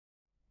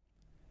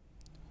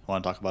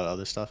Want to talk about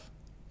other stuff?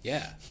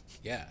 Yeah,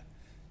 yeah.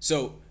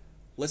 So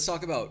let's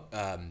talk about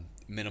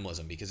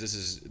minimalism because this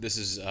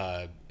is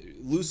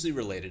loosely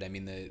related. I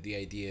mean, the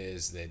idea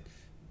is that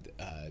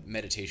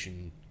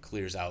meditation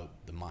clears out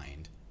the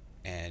mind,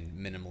 and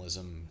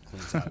minimalism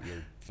cleans out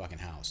your fucking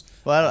house.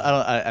 Well,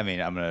 I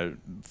mean, I'm gonna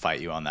fight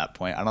you on that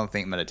point. I don't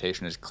think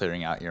meditation is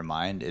clearing out your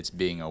mind. It's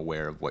being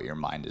aware of what your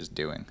mind is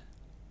doing.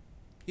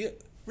 Yeah,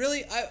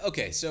 really?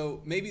 Okay,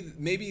 so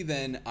maybe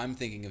then I'm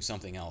thinking of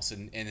something else,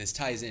 and this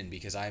ties in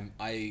because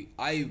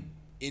I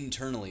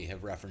internally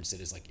have referenced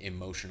it as like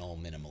emotional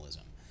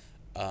minimalism.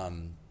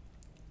 Um,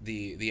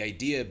 the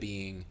idea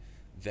being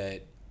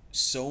that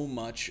so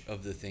much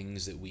of the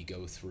things that we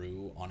go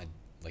through on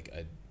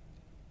a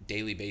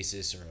daily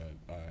basis or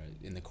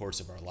in the course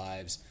of our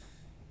lives,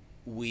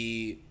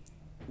 we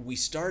we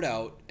start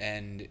out,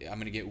 and I'm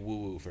gonna get woo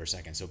woo for a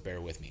second, so bear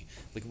with me.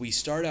 Like we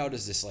start out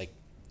as this like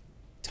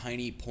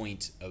tiny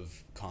point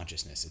of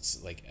consciousness.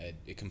 It's like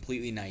a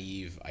completely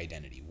naive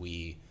identity.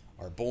 We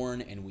are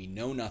born and we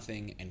know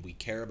nothing and we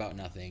care about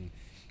nothing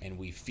and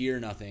we fear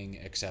nothing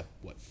except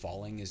what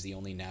falling is the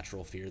only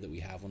natural fear that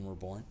we have when we're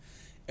born.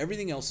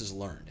 Everything else is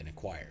learned and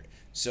acquired.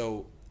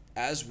 So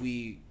as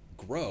we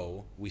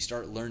grow, we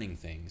start learning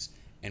things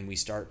and we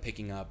start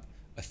picking up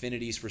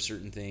affinities for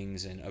certain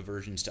things and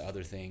aversions to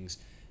other things.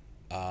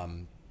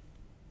 Um,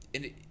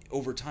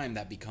 over time,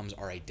 that becomes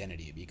our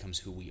identity. It becomes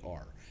who we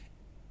are.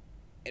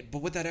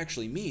 But what that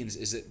actually means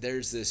is that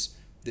there's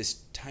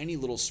this tiny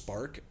little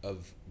spark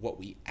of what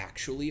we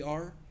actually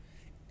are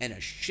and a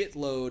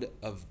shitload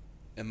of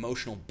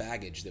emotional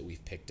baggage that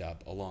we've picked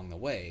up along the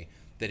way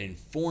that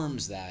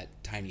informs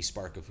that tiny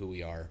spark of who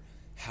we are,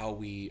 how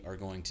we are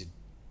going to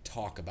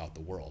talk about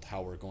the world,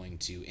 how we're going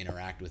to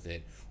interact with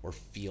it or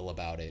feel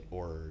about it,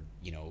 or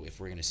if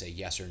we're going to say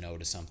yes or no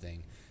to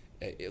something.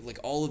 Like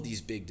all of these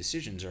big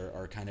decisions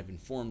are kind of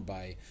informed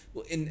by,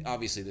 well, and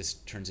obviously this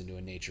turns into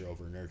a nature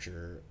over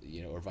nurture,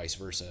 or vice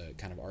versa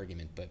kind of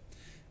argument, but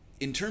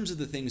in terms of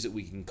the things that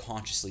we can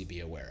consciously be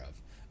aware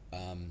of,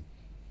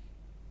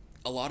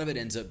 a lot of it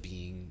ends up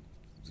being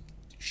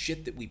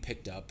shit that we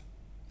picked up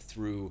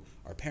through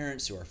our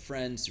parents, through our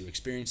friends, through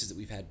experiences that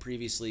we've had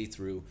previously,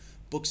 through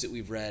books that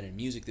we've read and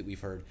music that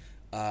we've heard,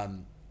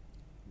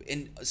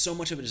 and so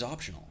much of it is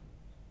optional.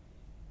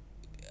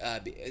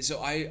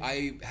 So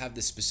I have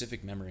this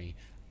specific memory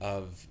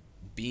of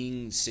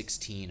being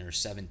 16 or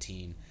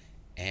 17,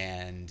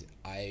 and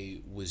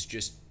I was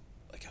just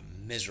like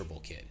a miserable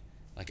kid.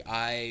 Like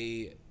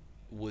I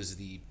was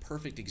the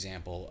perfect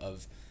example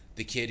of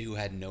the kid who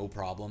had no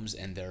problems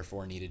and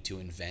therefore needed to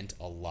invent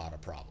a lot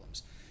of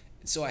problems.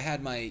 So I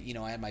had my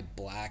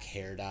black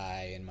hair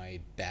dye and my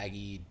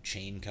baggy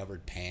chain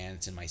covered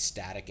pants and my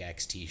Static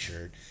X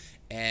t-shirt,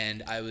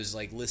 and I was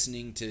like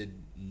listening to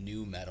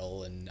new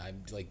metal, and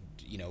I'm like,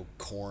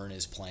 Korn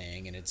is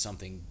playing and it's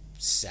something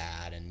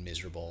sad and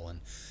miserable,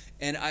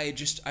 and I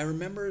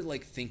remember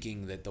like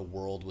thinking that the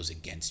world was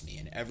against me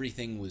and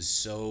everything was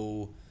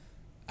so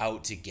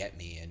out to get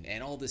me,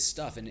 and all this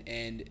stuff,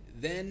 and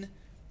then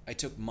I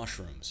took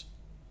mushrooms,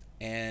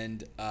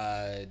 and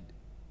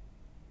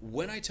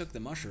when I took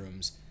the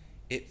mushrooms,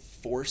 it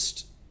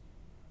forced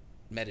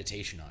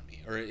meditation on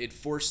me, or it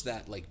forced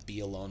that like be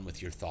alone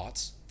with your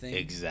thoughts thing.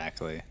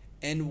 Exactly.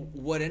 And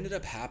what ended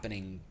up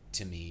happening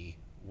to me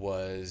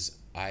was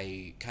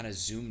I kind of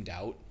zoomed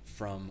out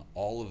from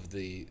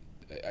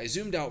I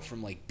zoomed out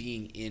from like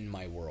being in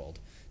my world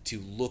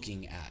to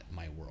looking at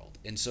my world.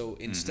 And so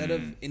instead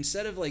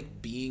of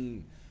like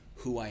being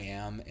who I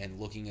am and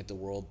looking at the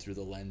world through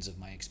the lens of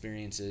my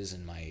experiences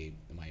and my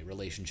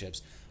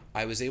relationships,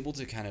 I was able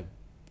to kind of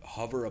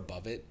hover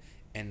above it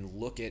and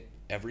look at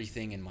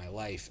everything in my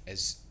life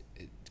as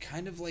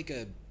kind of like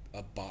a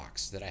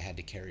box that I had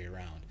to carry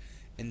around.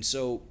 And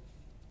so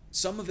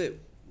some of it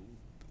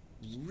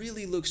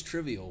really looks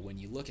trivial when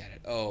you look at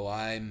it. Oh,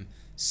 I'm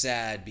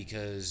sad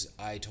because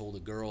I told a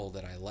girl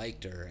that I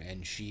liked her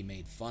and she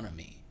made fun of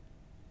me.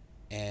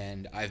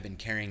 And I've been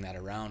carrying that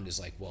around as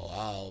like, well,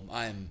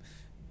 I'm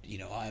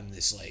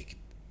this like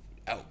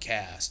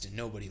outcast and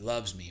nobody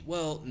loves me.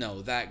 Well,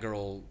 no, that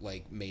girl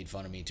like made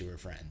fun of me to her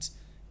friends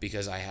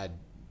because I had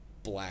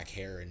black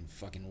hair and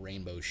fucking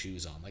rainbow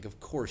shoes on. Like, of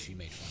course she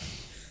made fun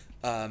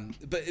of me.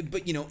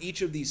 But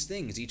each of these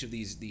things, each of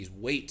these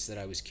weights that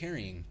I was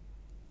carrying,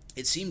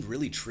 it seemed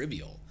really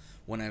trivial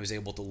when I was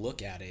able to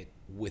look at it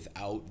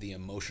without the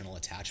emotional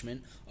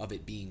attachment of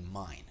it being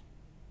mine.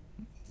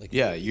 Like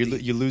Yeah,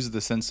 you lose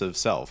the sense of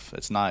self.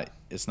 It's not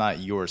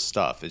your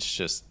stuff. It's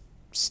just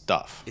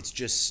stuff. it's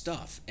just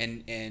stuff,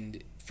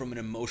 and from an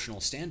emotional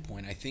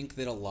standpoint, I think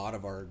that a lot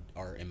of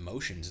our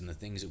emotions and the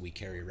things that we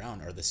carry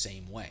around are the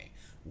same way.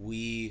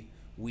 We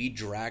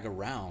drag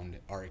around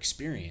our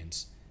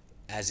experience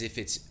as if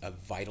it's a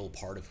vital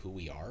part of who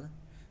we are,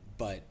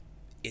 but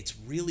it's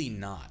really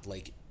not.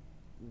 Like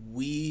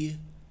we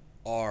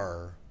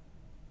are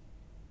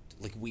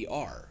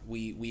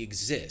we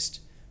exist,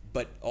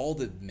 but all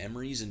the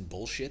memories and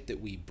bullshit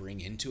that we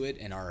bring into it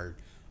and our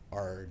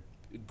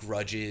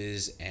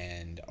grudges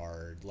and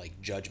our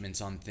like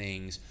judgments on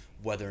things,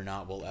 whether or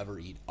not we'll ever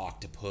eat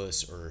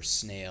octopus or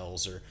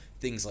snails or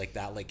things like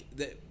that. Like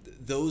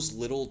those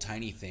little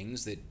tiny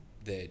things that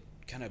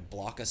kind of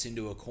block us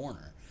into a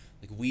corner.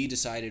 Like we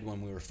decided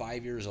when we were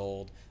 5 years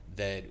old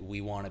that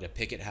we wanted a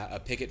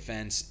picket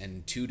fence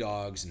and 2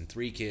 dogs and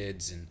 3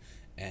 kids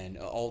and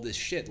all this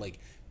shit. Like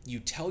you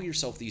tell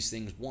yourself these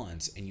things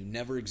once and you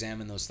never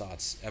examine those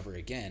thoughts ever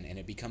again, and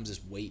it becomes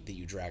this weight that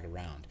you drag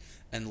around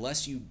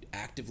unless you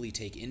actively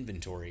take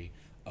inventory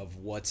of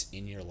what's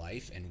in your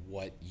life and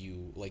what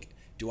you like.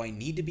 Do I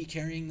need to be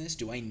carrying this?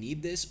 Do I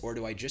need this? Or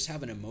do I just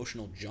have an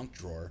emotional junk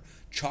drawer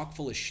chock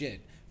full of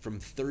shit from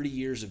 30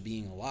 years of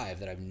being alive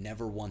that I've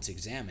never once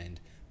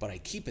examined, but I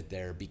keep it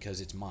there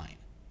because it's mine?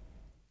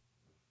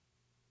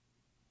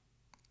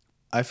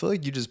 I feel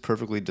like you just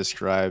perfectly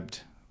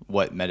described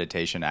what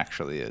meditation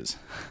actually is.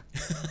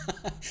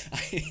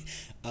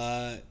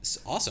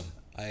 Awesome.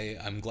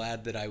 I'm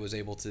glad that I was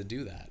able to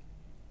do that.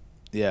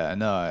 Yeah,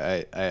 no,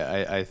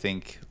 I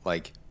think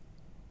like,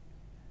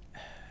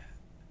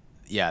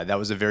 yeah, that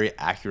was a very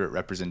accurate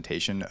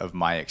representation of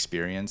my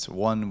experience.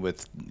 One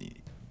with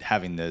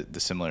having the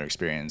similar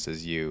experience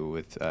as you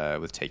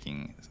with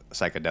taking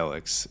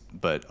psychedelics,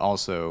 but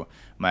also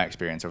my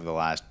experience over the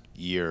last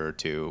year or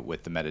two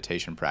with the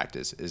meditation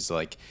practice is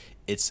like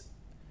it's,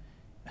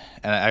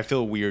 and I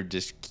feel weird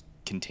just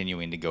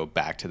continuing to go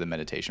back to the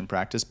meditation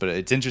practice, but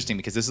it's interesting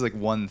because this is like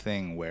one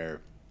thing where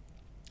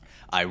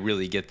I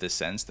really get the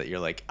sense that you're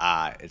like,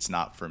 it's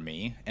not for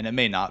me, and it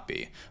may not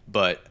be,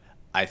 but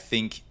I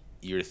think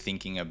you're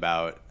thinking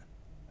about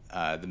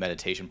the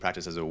meditation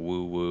practice as a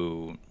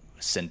woo-woo,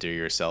 center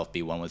yourself,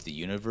 be one with the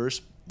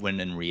universe, when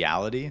in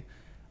reality,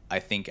 I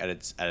think at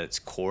its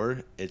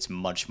core, it's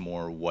much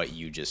more what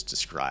you just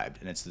described,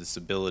 and it's this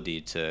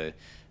ability to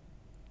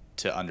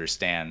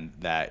understand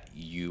that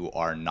you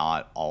are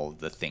not all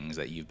the things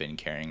that you've been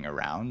carrying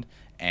around,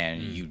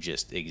 and you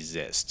just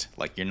exist.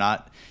 Like you're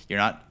not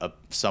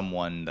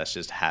someone that's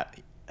just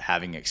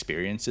having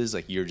experiences.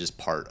 Like you're just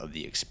part of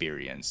the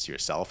experience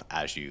yourself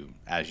as you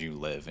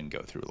live and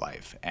go through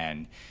life.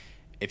 And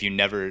if you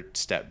never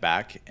step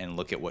back and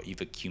look at what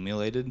you've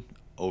accumulated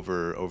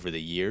over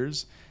the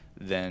years,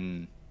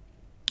 then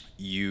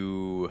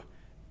you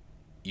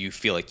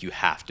feel like you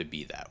have to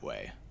be that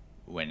way,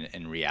 when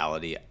in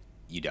reality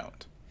you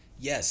don't.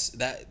 Yes,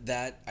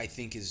 that I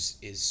think is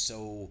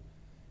so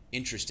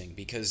interesting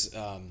because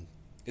I've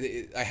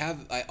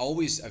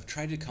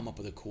tried to come up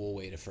with a cool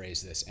way to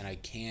phrase this, and I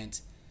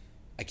can't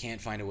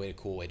find a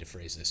cool way to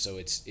phrase this. So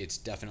it's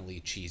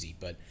definitely cheesy,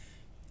 but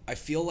I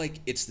feel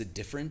like it's the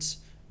difference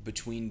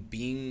between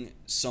being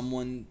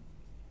someone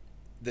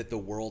that the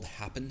world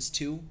happens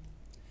to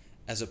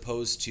as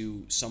opposed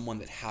to someone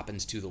that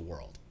happens to the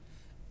world.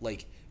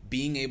 Like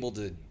being able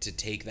to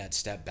take that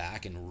step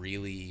back and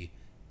really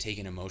take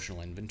an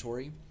emotional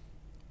inventory.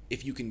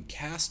 If you can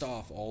cast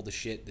off all the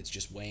shit that's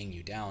just weighing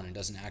you down and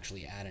doesn't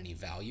actually add any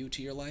value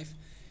to your life,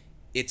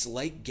 it's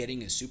like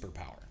getting a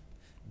superpower.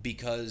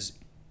 Because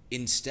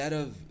instead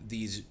of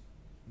these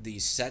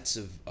sets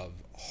of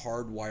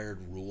hardwired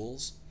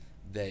rules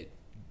that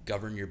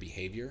govern your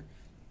behavior,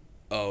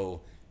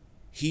 oh,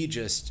 he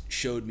just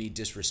showed me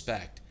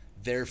disrespect,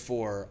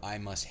 therefore I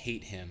must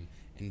hate him,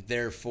 and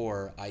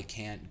therefore I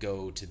can't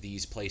go to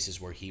these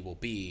places where he will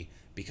be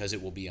because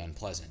it will be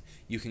unpleasant.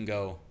 You can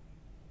go,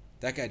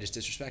 that guy just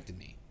disrespected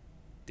me.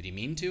 Did he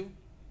mean to?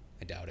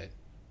 I doubt it.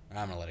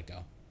 I'm gonna let it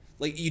go.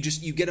 Like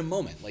you get a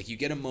moment. Like you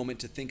get a moment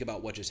to think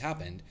about what just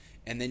happened,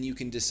 and then you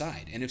can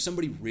decide. And if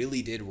somebody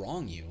really did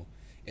wrong you,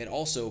 it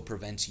also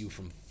prevents you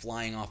from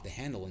flying off the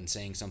handle and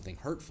saying something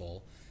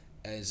hurtful,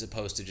 as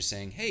opposed to just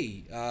saying,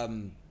 hey,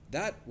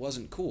 that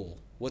wasn't cool.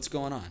 What's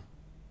going on?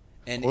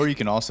 Or you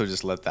can also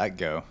just let that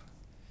go.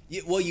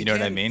 Yeah, well, you know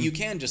what I mean? You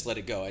can just let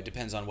it go. It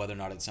depends on whether or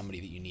not it's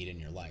somebody that you need in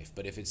your life.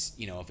 But if it's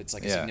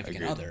like a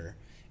significant other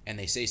and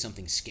they say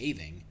something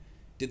scathing,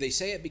 did they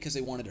say it because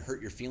they wanted to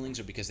hurt your feelings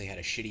or because they had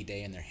a shitty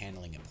day and they're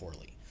handling it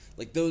poorly?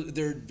 Like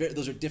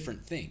those are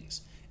different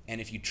things.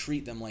 And if you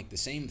treat them like the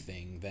same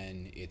thing,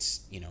 then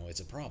it's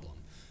a problem.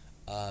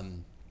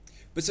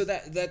 But so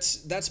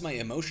that's my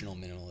emotional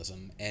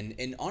minimalism.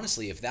 And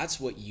honestly, if that's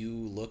what you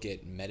look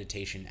at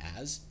meditation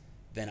as,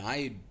 then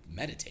I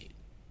meditate.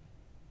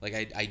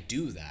 Like I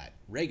do that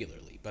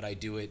regularly, but I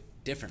do it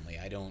differently.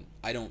 I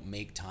don't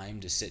make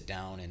time to sit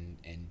down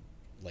and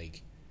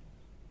like,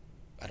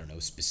 I don't know,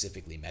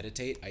 specifically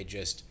meditate. I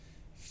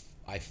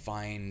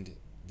find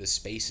the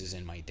spaces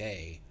in my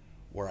day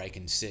where I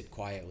can sit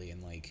quietly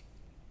and like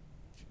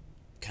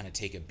kind of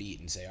take a beat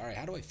and say, all right,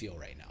 how do I feel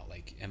right now?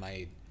 Like, am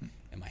I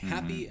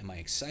happy? Am I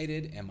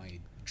excited? Am I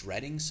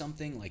dreading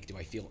something? Like, do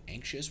I feel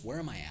anxious? Where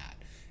am I at?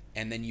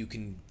 And then you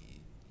can,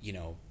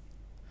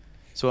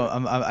 So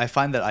I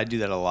find that I do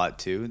that a lot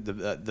too.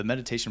 The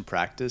meditation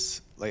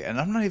practice, like, and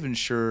I'm not even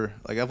sure.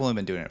 Like, I've only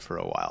been doing it for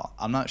a while.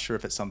 I'm not sure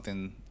if it's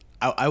something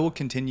I will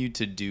continue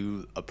to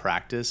do a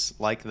practice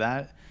like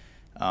that.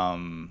 At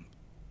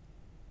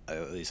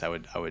least I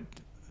would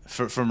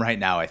from right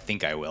now, I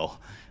think I will.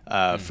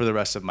 For the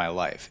rest of my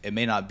life, it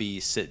may not be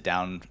sit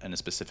down in a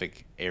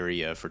specific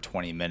area for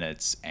 20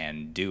 minutes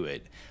and do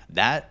it.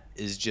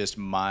 That's just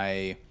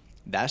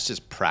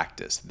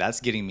practice. That's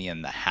getting me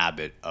in the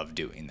habit of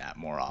doing that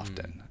more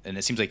often. And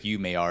it seems like you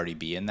may already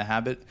be in the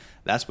habit.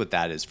 That's what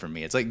that is for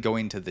me. It's like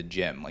going to the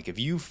gym. Like if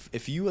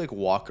you like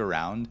walk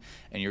around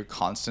and you're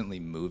constantly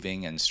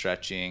moving and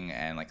stretching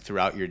and like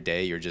throughout your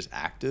day you're just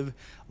active,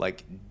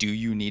 like do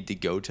you need to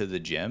go to the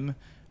gym?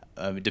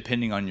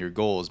 Depending on your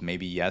goals,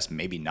 maybe yes,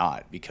 maybe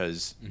not,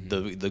 because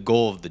the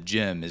goal of the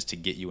gym is to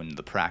get you into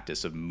the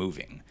practice of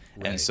moving.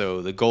 Right. And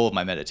so the goal of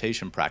my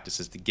meditation practice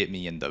is to get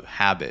me in the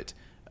habit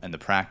and the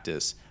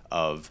practice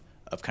of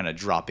kind of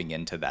dropping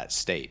into that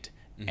state.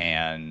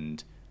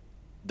 And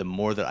the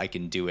more that I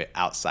can do it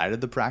outside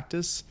of the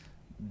practice,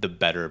 the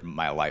better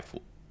my life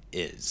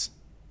is.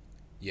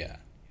 Yeah.